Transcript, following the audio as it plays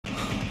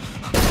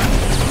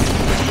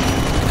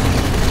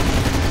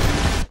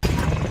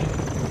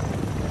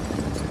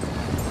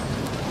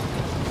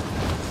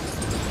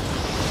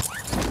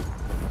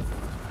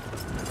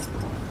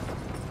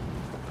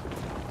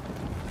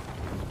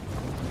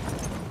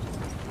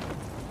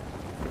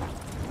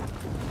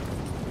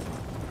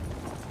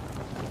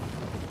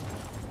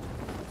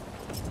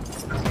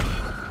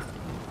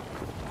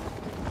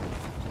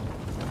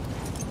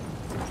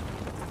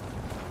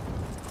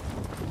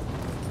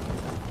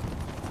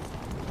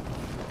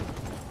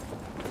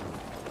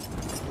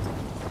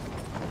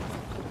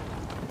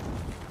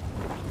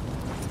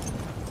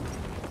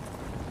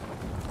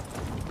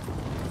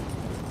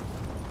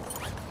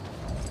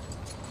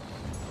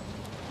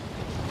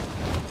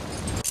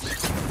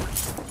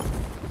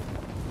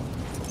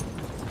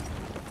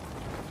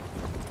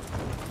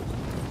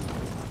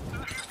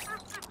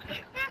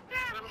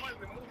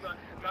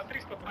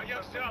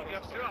Я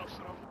обстрел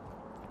сразу.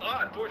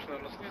 А, точно,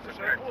 на снизу Это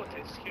же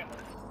работает схема.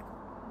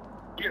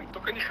 Блин,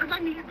 только ни хрена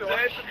не видно.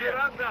 Да, это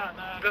дыра, да.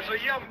 Даже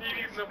ям не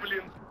видно,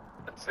 блин.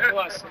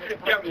 Согласен.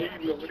 Ям не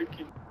видно,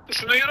 прикинь.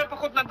 Слушай, ну Яра,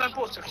 походу, надо на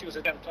боссов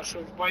юзать, потому что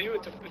в бою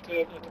это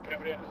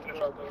прям реально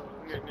страшно.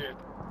 Не.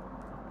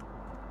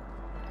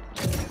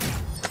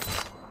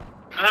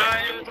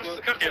 Его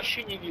просто как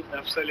вообще не видно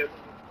абсолютно.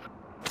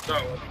 Да,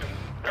 вот.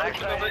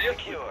 Короче, надо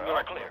резко.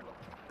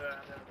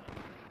 Да.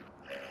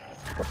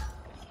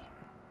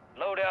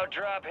 Loadout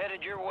drop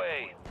headed your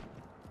way.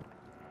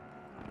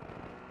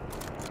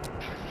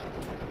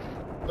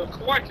 Да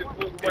хватит,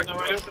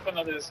 Навалился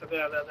понадобится,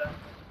 да.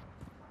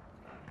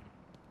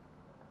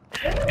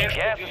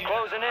 Gas is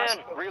closing in.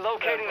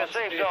 Relocating the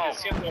safe zone.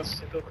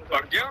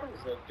 А где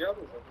оружие?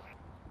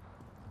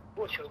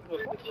 Вот сейчас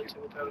будет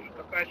вот оружие.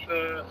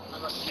 Какая-то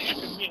она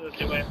слишком мина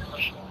для военной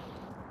машины.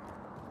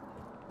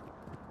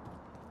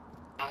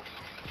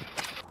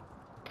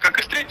 Как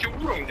из третьего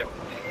уровня.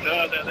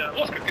 Да.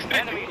 Вот как из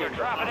третьего Enemies are уровня.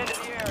 dropping into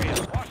the area.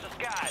 Watch the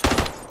skies.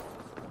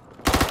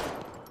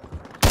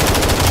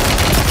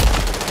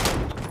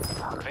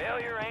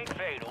 Failure ain't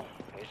fatal.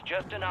 It's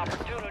just an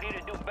opportunity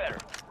to do better.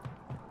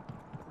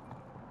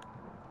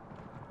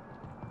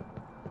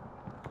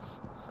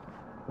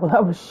 Well,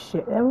 that was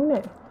shit then,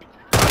 wasn't it?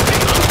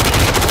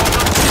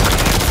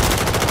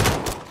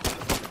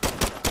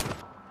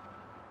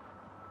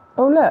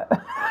 Oh, look.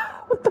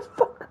 What the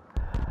fuck?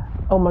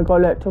 Oh my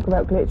god, look, talk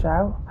about glitch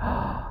out.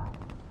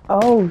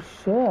 Oh,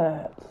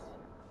 shit.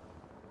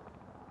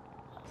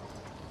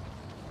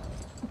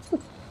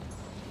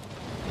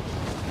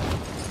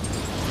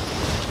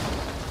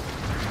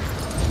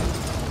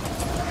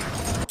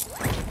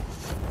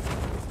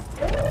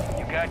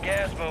 You got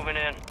gas moving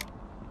in.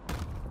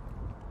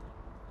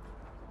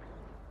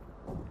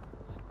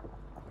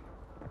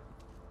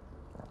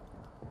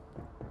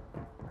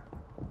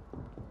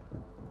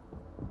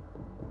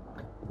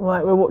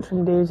 Right, we're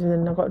watching these and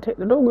then I've got to take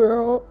the dog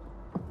out.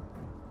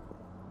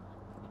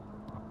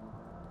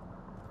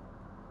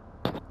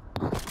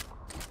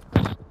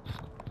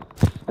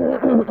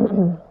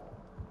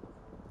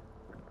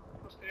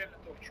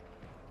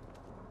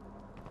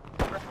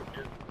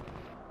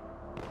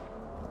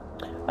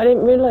 I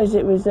didn't realise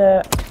it was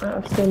out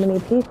of so many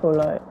people,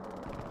 like.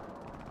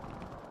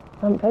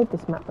 I haven't played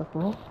this map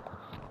before.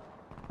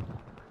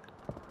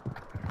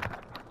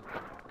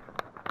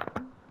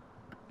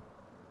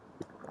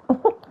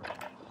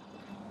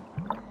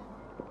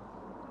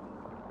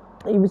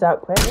 He was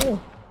out quick, wasn't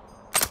he?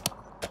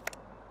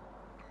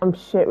 I'm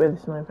shit with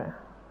the sniper.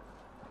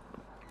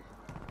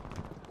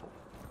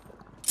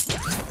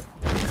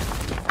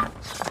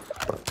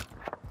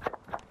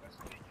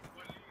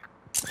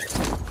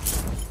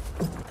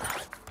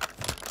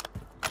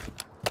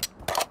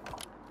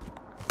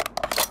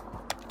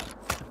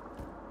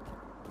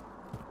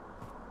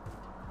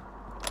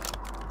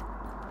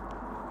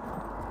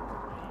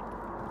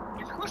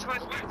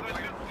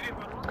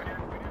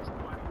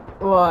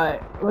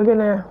 Right, we're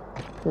gonna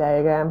play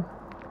again.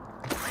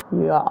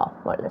 Yeah,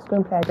 right, let's go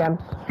and play again.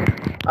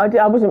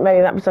 I wasn't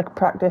ready, that was like a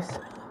practice.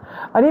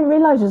 I didn't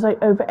realise there's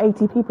like over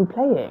 80 people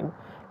playing.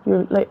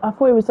 You're like, I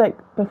thought it was like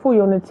before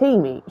you're on a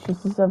team each.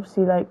 It's just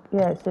obviously like,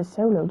 yeah, it says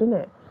solo, doesn't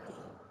it?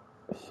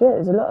 Shit,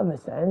 there's a lot of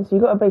us then. So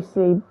you got to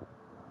basically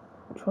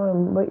try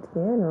and wait to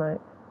the end. Like,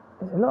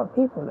 there's a lot of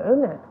people though,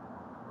 isn't it?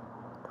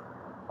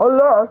 A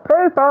lot of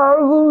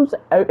people.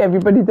 Hope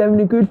everybody's having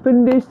a good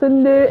fun day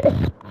Sunday.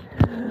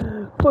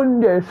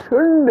 Fun day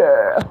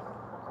Sunday.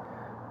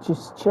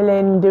 Just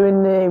chilling,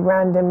 doing the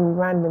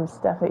random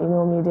stuff that you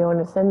normally do on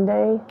a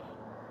Sunday,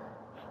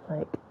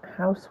 like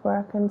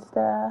housework and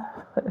stuff.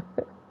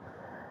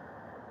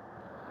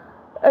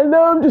 And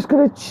now I'm just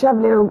gonna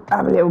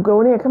have a little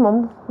go in here. Come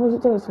on, why's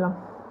it taking so long?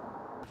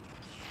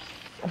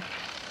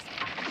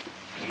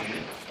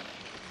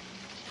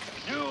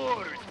 New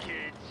orders,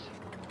 kids.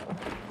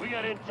 We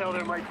got intel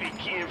there might be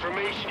key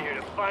information here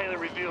to finally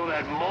reveal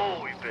that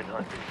mole we've been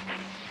hunting.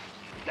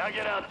 Now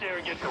get out there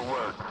and get to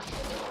work.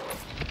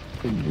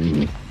 I'll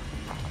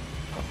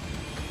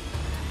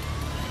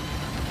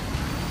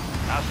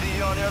see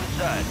you on the other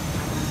side.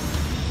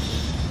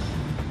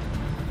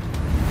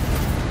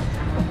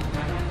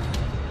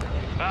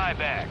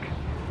 Buyback.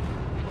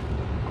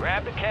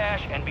 Grab the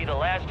cash and be the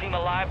last team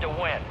alive to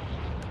win.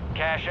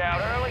 Cash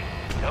out early?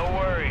 No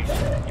worries.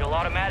 You'll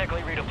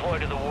automatically redeploy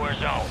to the war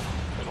zone,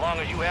 as long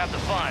as you have the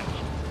funds.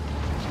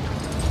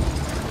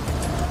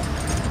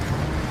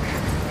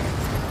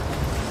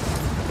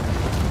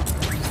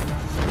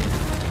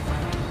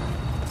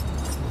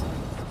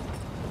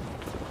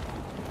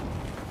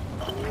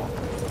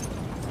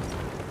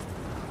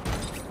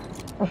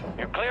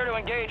 You're clear to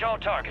engage all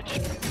targets.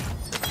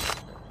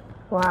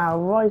 Wow,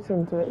 right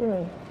into it,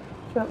 didn't we?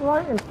 Jump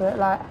right into it,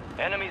 like.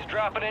 Enemies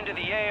dropping into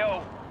the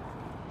AO.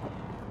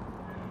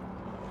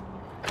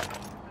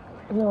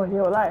 No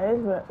idea what that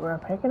is, but we're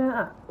picking it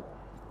up.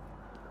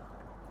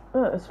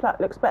 Oh, this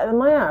flat looks better than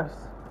my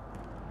house.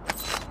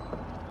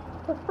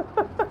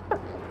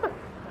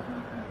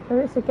 And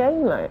it's a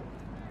game, like.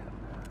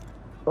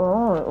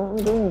 Alright, what are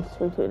we doing,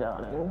 sweetie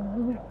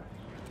darling?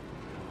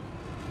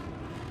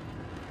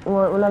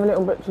 Alright, we'll have a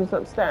little butcher's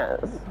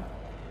upstairs.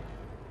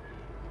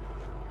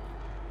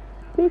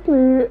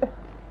 Peekaboo.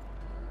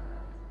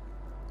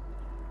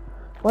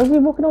 Why is he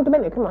walking all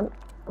demented? Come on.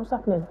 What's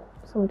happening?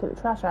 Someone get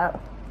the trash out.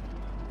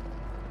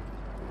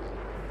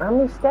 How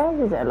many stairs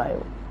is there,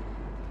 like?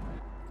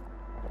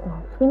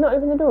 Oh, can we not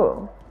open the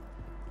door?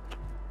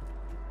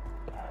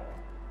 Okay.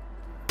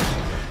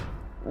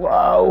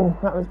 Whoa,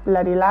 that was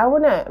bloody loud,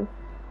 wasn't it?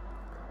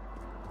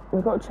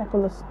 We've got to check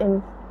all this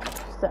in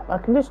stuff. I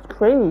can just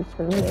cruise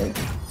for a minute.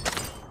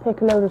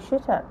 Pick a load of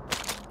shit up.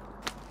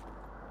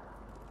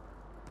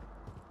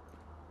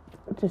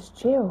 Just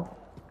chill.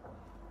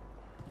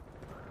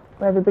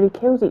 Where everybody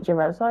kills each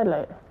other outside,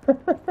 like.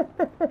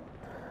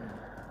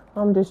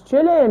 I'm just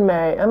chilling,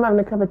 mate. I'm having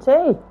a cup of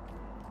tea.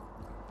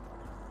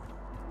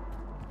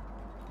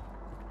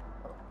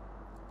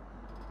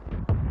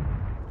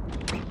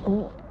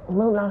 Oh, it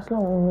won't last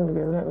long. Here we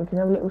go. Look, we can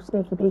have a little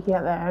sneaky peeky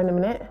out there in a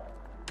minute.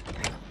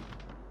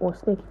 Or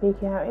sneaky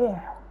peeky out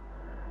here.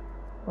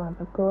 We'll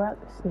have a go out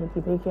the sneaky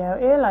peeky out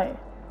here, like.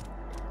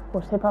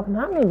 What's hip hop and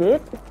happening,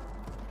 dude?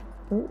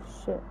 Oh,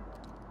 shit.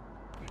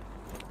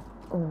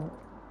 Oh.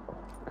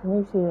 Can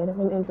you see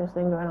anything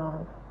interesting going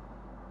on?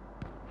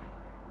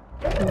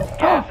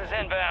 Gas is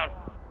inbound.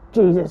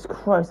 Jesus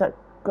Christ, that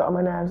got on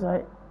my nerves,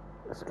 like,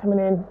 it's coming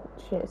in,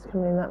 shit, it's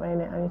coming in that way,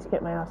 innit? I need to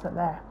get my ass up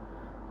there.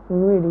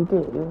 Really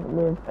do,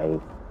 with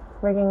a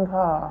frigging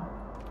car.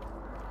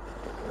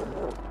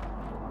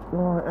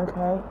 Right,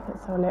 okay,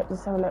 let's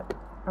have a look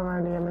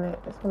around here a minute.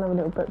 Let's go and have a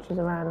little butcher's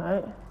around,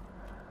 like.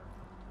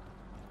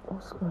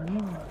 What's going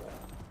on?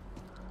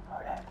 Oh,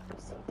 look, I can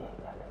see dude,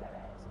 look,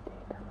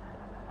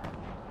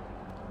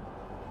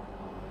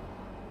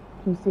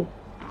 do you see?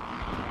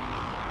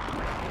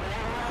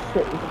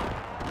 Shit.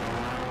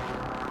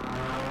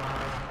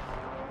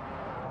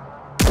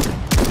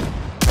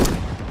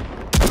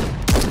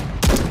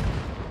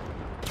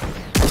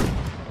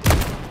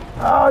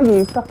 Oh,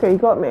 you fucker, you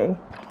got me.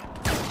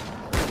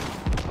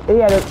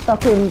 Yeah, the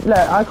fucking, look,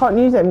 I can't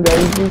use them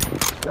guns.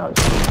 Oh,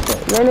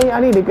 shit. Really? I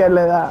need a gun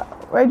like that.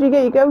 Where'd you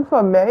get your gun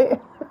from, mate?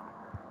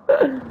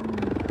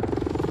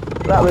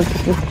 That was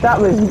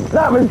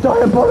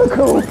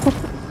diabolical.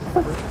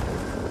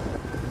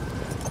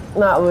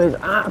 That was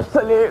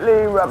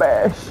absolutely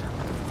rubbish.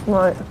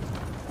 Right.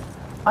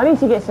 I need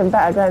to get some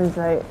better guns,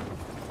 like.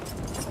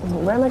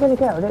 Where am I going to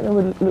go? I don't know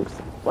what it looks.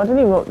 I don't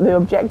even know what the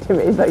objective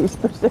is. Like, you're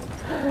supposed to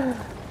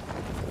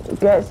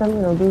get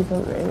something or do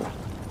something.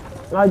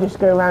 I just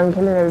go around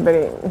killing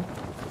everybody.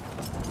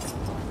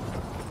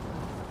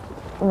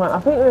 Right, I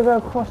think we'll go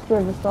across the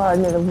other side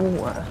near the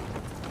water.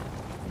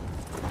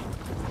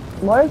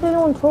 Why is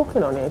anyone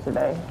talking on here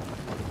today?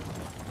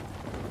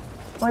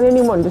 I'm the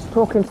only one just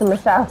talking to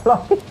myself,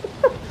 like.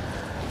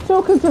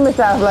 Talking to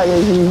myself like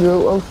as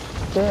usual. Oh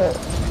shit.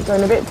 You're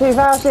going a bit too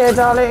fast here,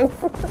 darling.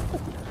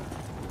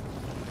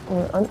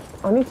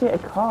 I need to get a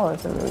car or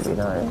something, would be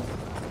nice.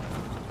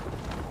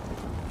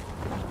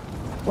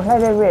 Well,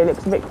 head over here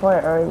looks a bit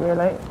quieter over here,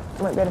 like.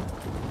 Might be able to.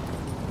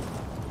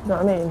 You know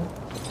what I mean?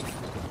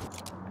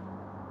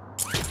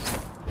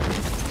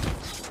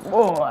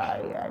 Oh,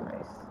 yeah,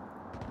 nice.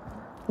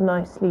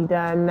 Nicely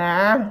done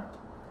there.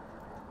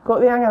 Got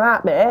the hang of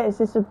that bit. It's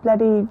just a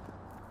bloody.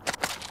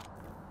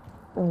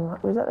 Oh,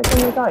 was that the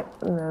gun we got?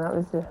 No, that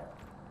was the.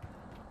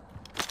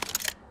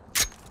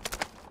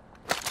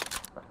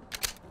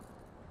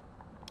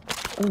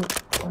 Ooh,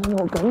 I don't know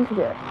what gun to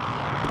get.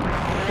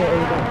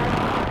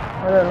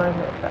 I don't like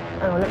it.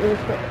 Hang on, let me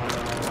just get.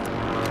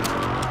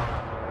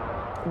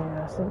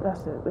 Yeah,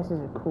 this is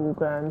a cool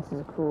gun. This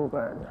is a cool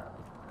gun.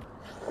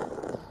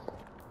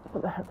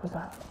 What the heck was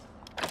that?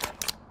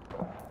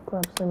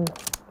 Grab some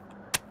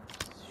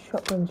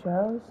shotgun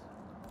shells.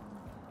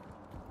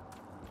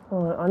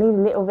 Oh, I need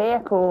a little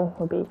vehicle.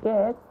 Would be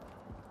good.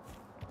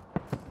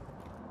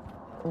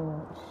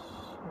 Oh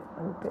shit!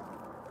 I'm a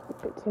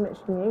bit too much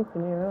in the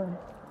open here, aren't I?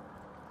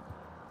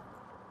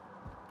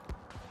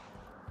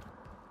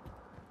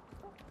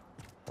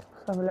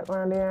 Let's have a look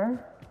around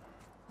here.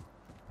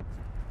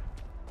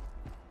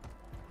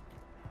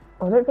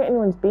 Oh, I don't think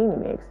anyone's been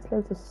in here because there's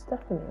loads of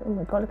stuff in here. Oh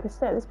my god, look at the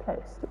state of this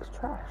place. It looks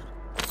trashed.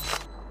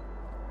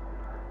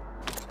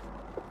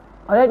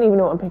 I don't even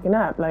know what I'm picking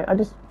up. Like, I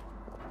just.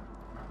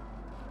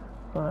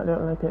 Oh, I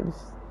don't like it.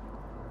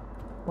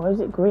 Why is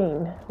it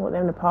green? What,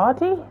 they're in a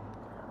party?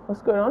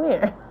 What's going on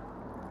here?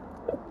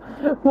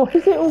 Why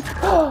is it all.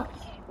 Oh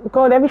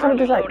god, every time it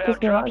just like piss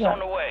me like that.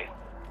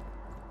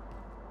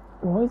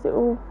 Why is it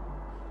all.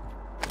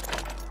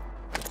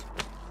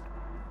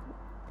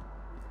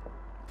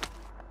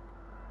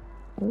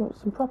 We've got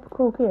some proper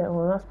cool gear.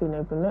 Well, that's been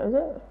opened, is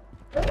it?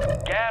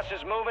 Gas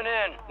is moving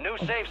in. New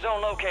safe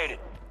zone located.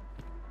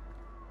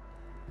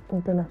 I'm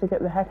gonna have to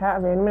get the heck out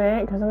of here in a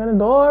minute because I'm gonna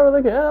die with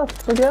the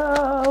gas. The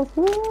gas.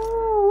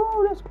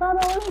 Woo! Let's grab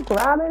it all.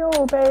 Grab it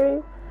all,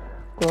 baby.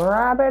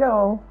 Grab it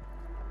all.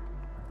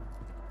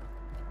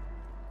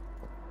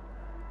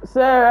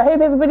 So, I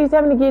hope everybody's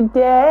having a good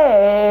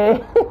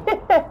day.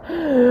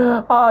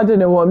 I don't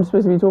know what I'm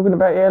supposed to be talking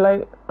about here.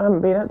 Like, I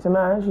haven't been up to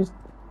much. Just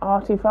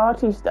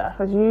arty-farty stuff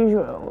as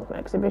usual.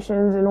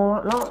 Exhibitions and all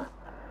that lot.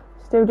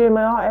 Still doing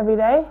my art every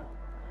day.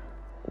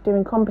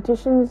 Doing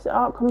competitions,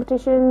 art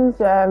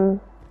competitions,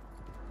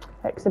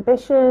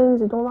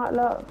 exhibitions and all that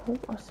lot.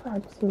 I swear I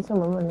just seen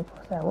someone running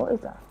across there. What is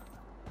that?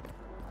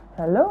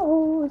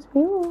 Hello, it's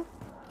you.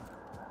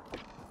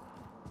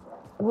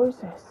 What is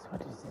this?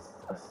 What is this?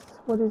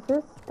 What is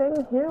this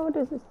thing here? What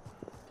is this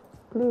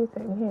blue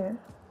thing here?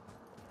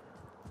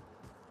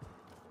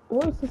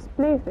 What is this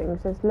blue thing?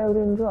 It says load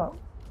and drop.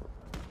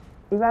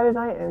 You've added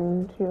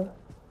item to your...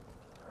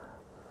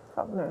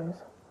 Fuck knows.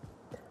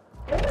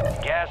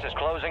 Gas is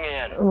closing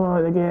in.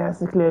 Oh, the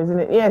gas is closing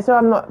it. Yeah, so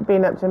I'm not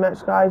being up to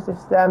much, guys.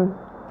 Just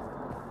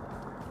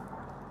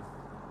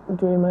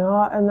doing my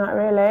art and that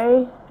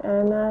really.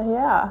 And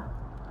yeah,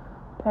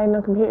 playing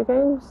on computer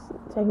games,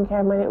 taking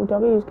care of my little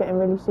doggy who's getting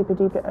really super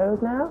duper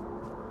old now.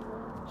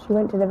 She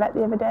went to the vet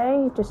the other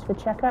day just for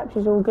checkup.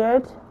 She's all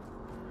good.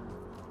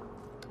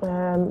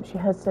 She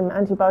has some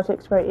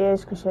antibiotics for her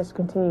ears because she has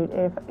continued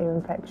ear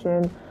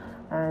infection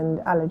and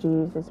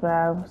allergies as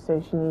well,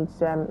 so she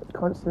needs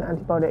constant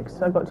antibiotics.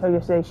 So I got told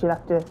yesterday she'll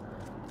have to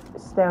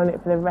stay on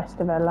it for the rest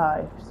of her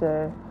life.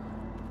 So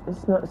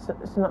it's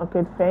not a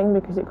good thing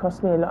because it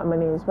costs me a lot of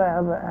money as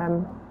well. But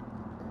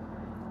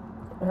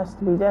it has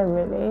to be done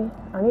really.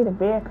 I need a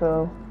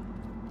vehicle.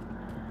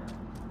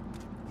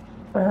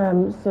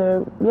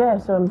 So yeah,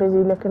 so I'm busy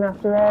looking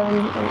after her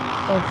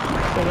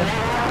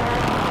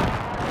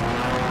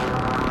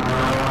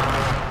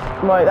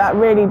Right, that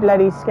really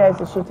bloody scares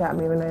the shit out of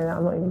me when I know that.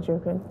 I'm not even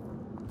joking.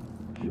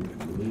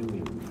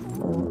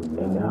 Oh,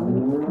 there we go.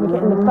 Can we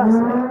get in the bus,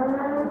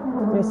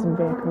 mate? There's some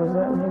vehicles,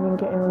 maybe we can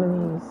get in one of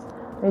these.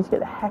 I need to get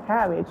the heck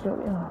out of here, do you know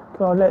what I mean? Oh,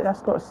 God, look,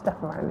 that's got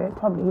stuff around it.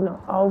 Probably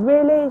not. Oh,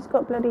 really? It's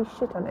got bloody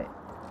shit on it.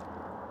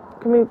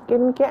 Can we get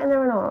in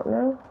there or not?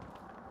 No?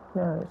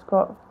 No, it's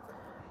got...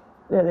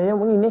 Look, they don't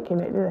want you nicking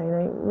it, do they?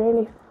 Like,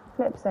 really?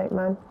 Flip's sake,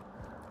 man.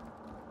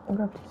 I'm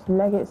going to have to just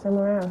leg it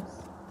somewhere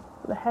else.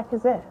 What the heck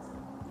is this?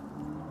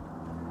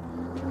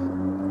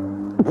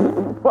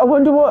 I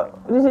wonder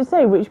what... Does it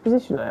say which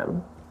position I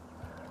am?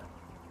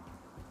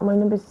 Am I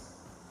number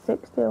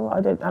 60 or what?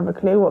 I don't have a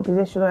clue what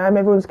position I am.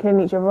 Everyone's killing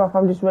each other off.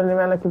 I'm just running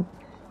around like a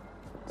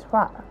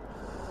twat.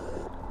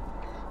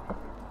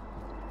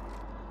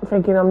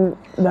 Thinking I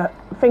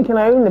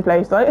own the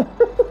place, like.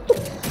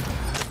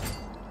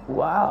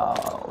 Wow,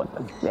 what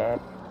the flip.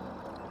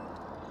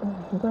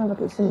 I'm gonna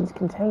look at some of these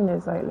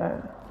containers like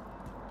that.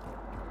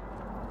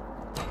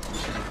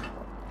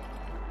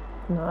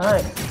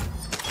 Nice.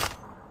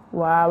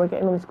 Wow, we're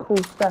getting all this cool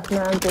stuff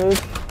now, dude.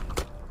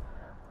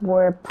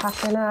 We're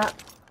packing up.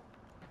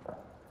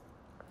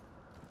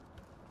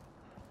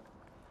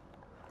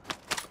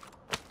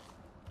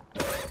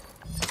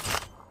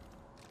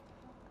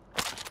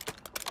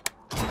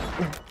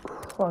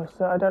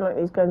 Christ, I don't like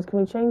these guns. Can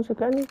we change the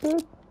guns,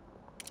 dude?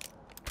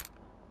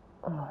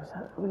 Oh, is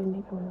that really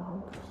neat coming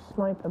along?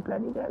 Sniper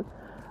bloody gun.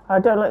 I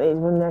don't like these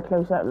when they're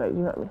close up, like, do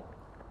you know what I mean?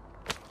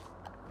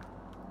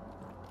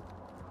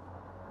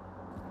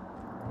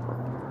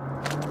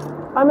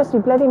 I must be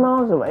bloody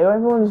miles away or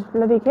everyone's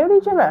bloody killed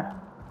each other.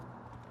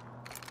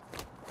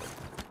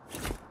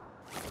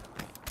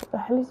 What the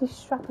hell is he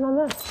strapping on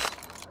there?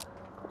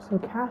 Some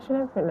cash and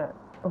everything, look.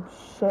 Oh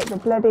shit, the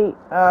bloody...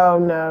 Oh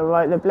no,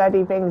 right, the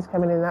bloody thing's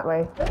coming in that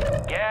way.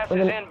 Gas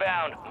is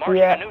inbound,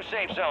 marking a new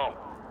safe zone.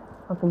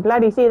 I can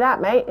bloody see that,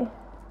 mate.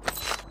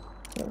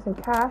 Get some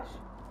cash.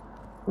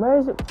 Where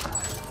is it?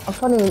 I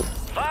can't even...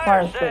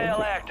 Fire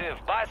sale active.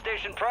 Buy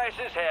station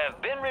prices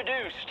have been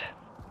reduced.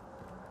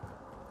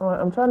 Alright,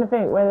 I'm trying to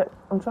think whether...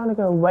 I'm trying to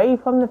go away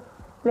from the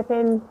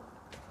flipping...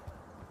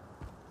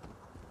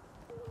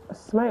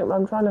 smoke, but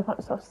I'm trying to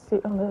find... See,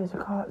 oh, there's a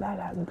car there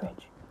out on the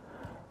bridge.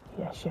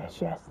 Yes,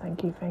 yes, yes.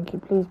 Thank you, thank you.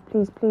 Please,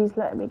 please, please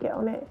let me get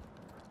on it.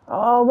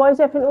 Oh, why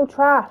is everything all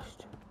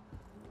trashed?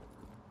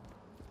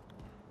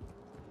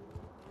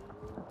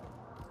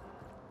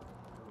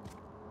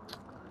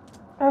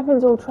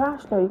 Everything's all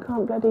trashed though. You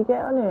can't bloody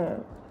get on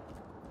it.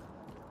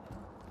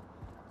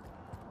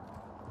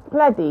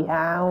 Bloody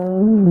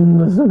hell.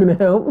 That's not going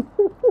to help.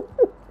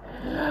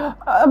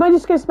 Am I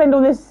just going to spend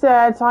all this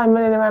time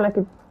running around like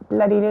a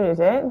bloody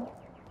lunatic?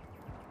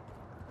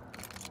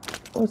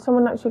 Or is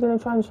someone actually going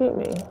to try and shoot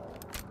me?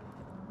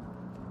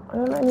 I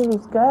don't like any of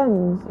these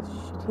guns. It's a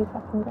shitty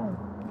fucking gun.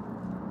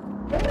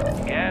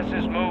 Gas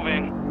is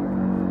moving.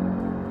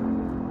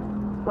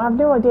 I have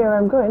no idea where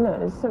I'm going. Look,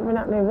 there's something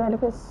happening over there.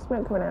 Look at the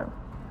smoke coming out.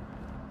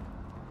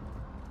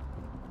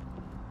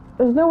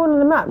 There's no one on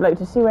the map, like,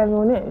 to see where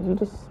everyone is. You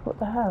just... What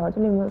the hell? I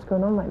don't even know what's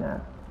going on right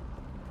now.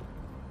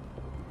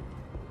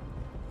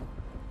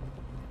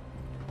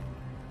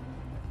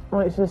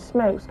 Right, so the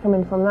smoke's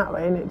coming from that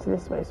way and it's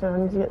this way, so I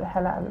need to get the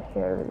hell out of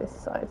here over this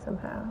side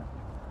somehow.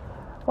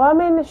 Well,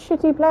 I'm in a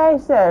shitty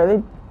place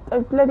though. I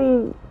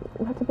bloody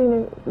had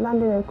to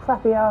land in a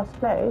crappy ass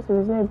place, so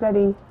there's no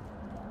bloody...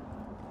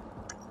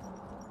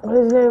 Well,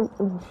 there's no...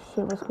 Oh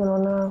shit, what's going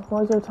on now?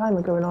 Why is there a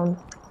timer going on?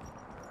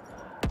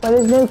 Well,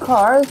 there's no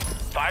cars.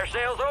 Fire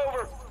sale's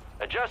over.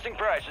 Adjusting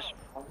prices.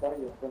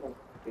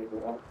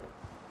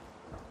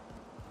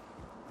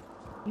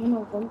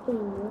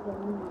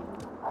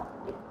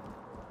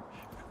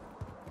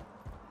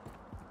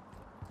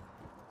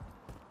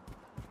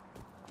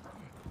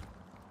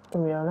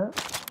 Can we own it?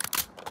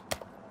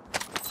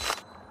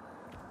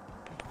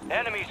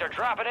 Enemies are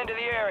dropping into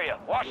the area.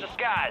 Watch the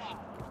skies.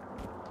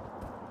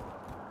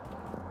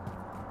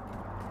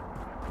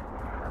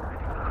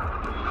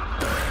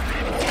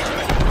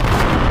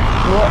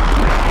 What?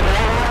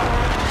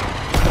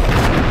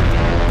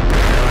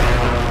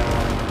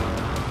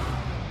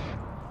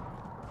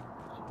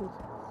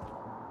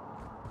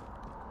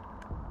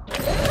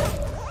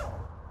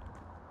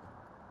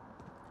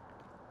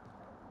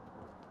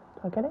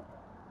 Do I get it?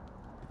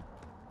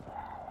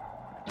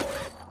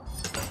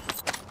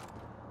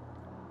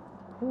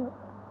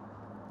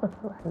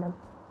 Random.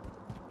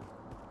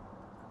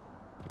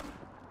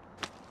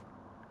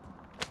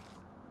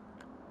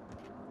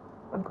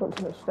 I've got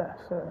too much stuff,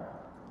 so.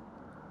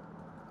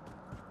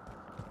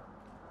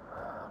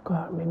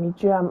 God, it made me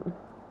jump.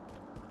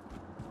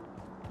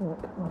 Oh,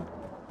 come on.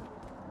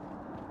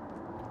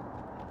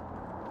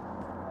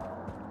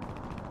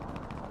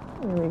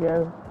 Here we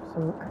go.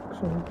 Some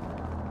action.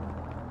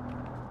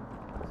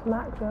 Some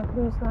action. I can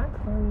use some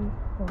action.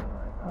 Oh my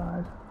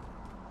god.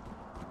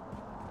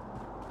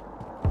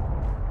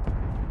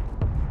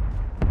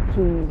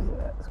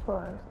 Jesus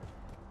Christ.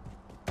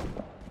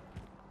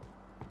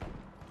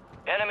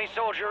 Enemy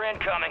soldier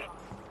incoming.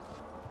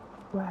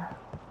 Where?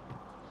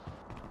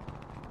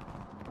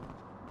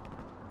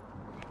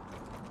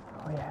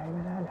 Oh yeah,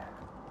 over there.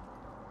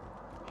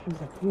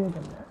 There's a few of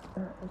them there.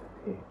 There's a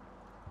few.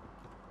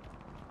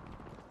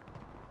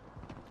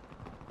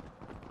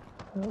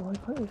 Oh, why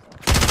can't you see?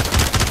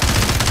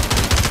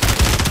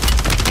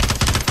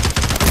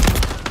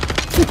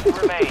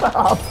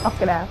 Oh,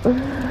 fucking hell.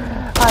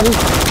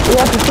 You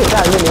have to sit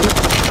down, really.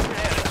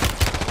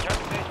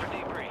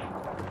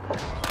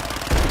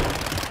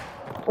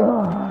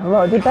 Oh,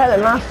 well, I did better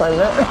than last time,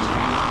 though.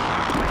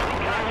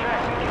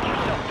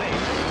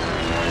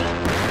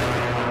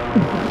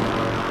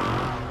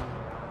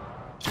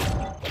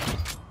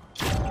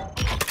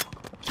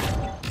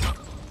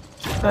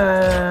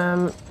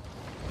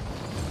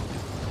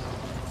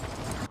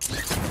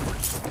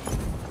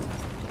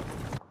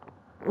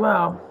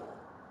 Well,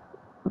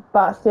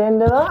 that's the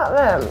end of that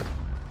then.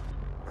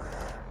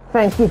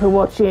 Thank you for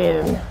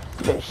watching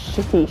this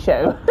shitty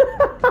show.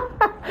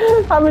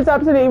 That was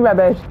absolutely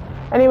rubbish.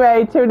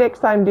 Anyway, till next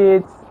time,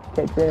 dudes.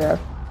 Take care.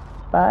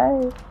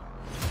 Bye.